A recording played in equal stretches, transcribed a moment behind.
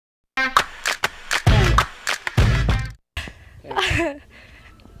Hi,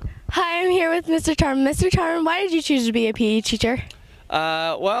 I'm here with Mr. Tarman. Mr. Tarman, why did you choose to be a PE teacher?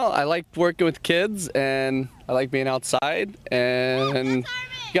 Well, I like working with kids and I like being outside, and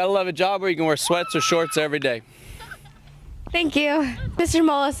you gotta love a job where you can wear sweats or shorts every day. Thank you. Mr.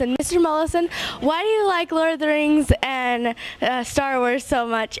 Mollison. Mr. Mollison, why do you like Lord of the Rings and Star Wars so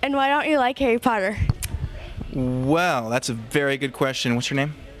much, and why don't you like Harry Potter? Well, that's a very good question. What's your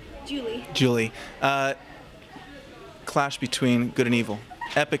name? Julie. Julie. Clash between good and evil.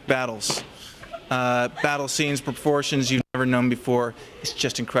 Epic battles. Battle scenes, proportions you've never known before. It's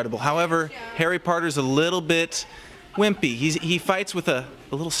just incredible. However, Harry Potter's a little bit wimpy. He fights with a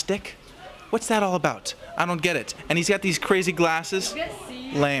little stick. What's that all about? I don't get it. And he's got these crazy glasses.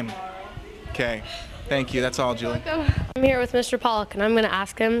 Lame. Okay. Thank you. That's all, Julie. I'm here with Mr. Pollock, and I'm going to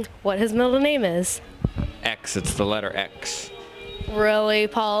ask him what his middle name is. X. It's the letter X. Really,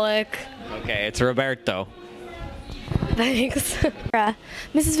 Pollock? Okay, it's Roberto. Thanks.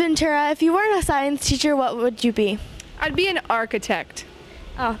 Mrs. Ventura, if you weren't a science teacher, what would you be? I'd be an architect.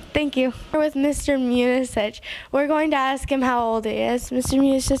 Oh, thank you. We're with Mr. Munisich. We're going to ask him how old he is. Mr.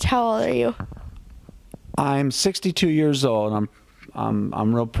 Munisich, how old are you? I'm 62 years old, and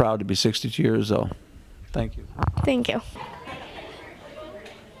I'm real proud to be 62 years old. Thank you. Thank you.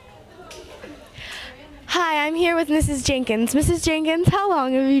 Hi, I'm here with Mrs. Jenkins. Mrs. Jenkins, how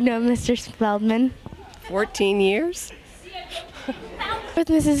long have you known Mr. Feldman? 14 years. With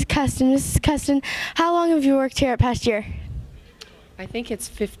Mrs. Custon. Mrs. Custon, how long have you worked here at Pasteur? I think it's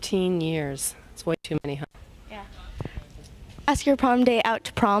 15 years. It's way too many. Yeah. Ask your prom date out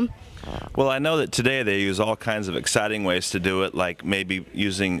to prom. Well, I know that today they use all kinds of exciting ways to do it, like maybe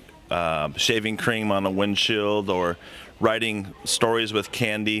using shaving cream on a windshield or writing stories with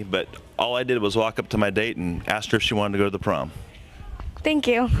candy, but all I did was walk up to my date and asked her if she wanted to go to the prom. Thank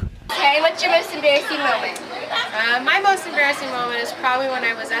you. Okay, what's your most embarrassing moment? My most embarrassing moment is probably when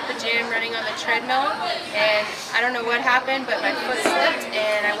I was at the gym running on the treadmill, and I don't know what happened, but my foot slipped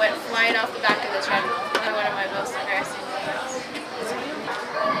and I went flying off the back of the treadmill. Probably one of my most embarrassing moments.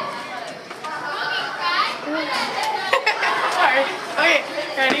 Sorry. Okay,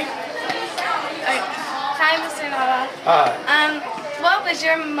 ready? Okay. Hi, Mr. Nava. Hi. What was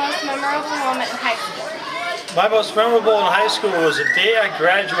your most memorable moment in high school? My most memorable in high school was the day I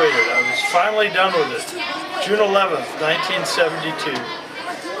graduated. I was finally done with it. June 11th, 1972.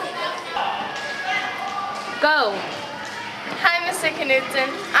 Go. Hi, Mr. Knudsen.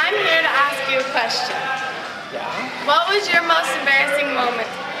 I'm here to ask you a question. Yeah. What was your most embarrassing moment?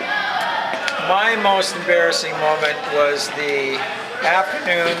 My most embarrassing moment was the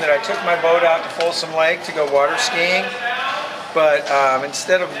afternoon that I took my boat out to Folsom Lake to go water skiing, but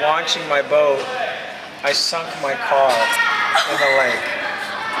instead of launching my boat, I sunk my car in the lake.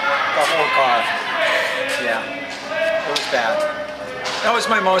 The whole car. Yeah. It was bad. That was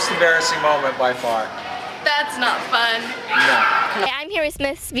my most embarrassing moment by far. That's not fun. No. Hey, I'm here with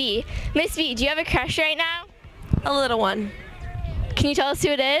Miss V. Miss V, do you have a crush right now? A little one. Can you tell us who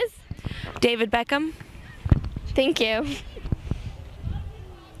it is? David Beckham. Thank you.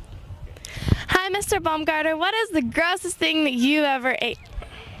 Hi, Mr. Baumgartner. What is the grossest thing that you ever ate?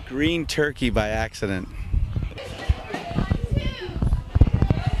 Green turkey by accident.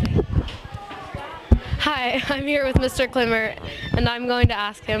 Hi, I'm here with Mr. Klimmer, and I'm going to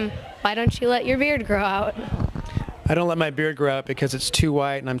ask him, why don't you let your beard grow out? I don't let my beard grow out because it's too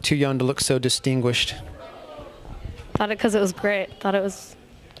white and I'm too young to look so distinguished. Thought it because it was great. Thought it was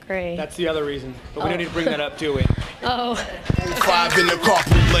great. That's the other reason, but we don't need to bring that up, do we? Oh. 5 in the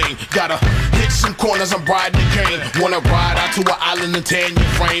carpool lane, gotta hit some corners, I'm riding the cane. Wanna ride out to an island and tan your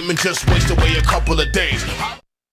frame and just waste away a couple of days.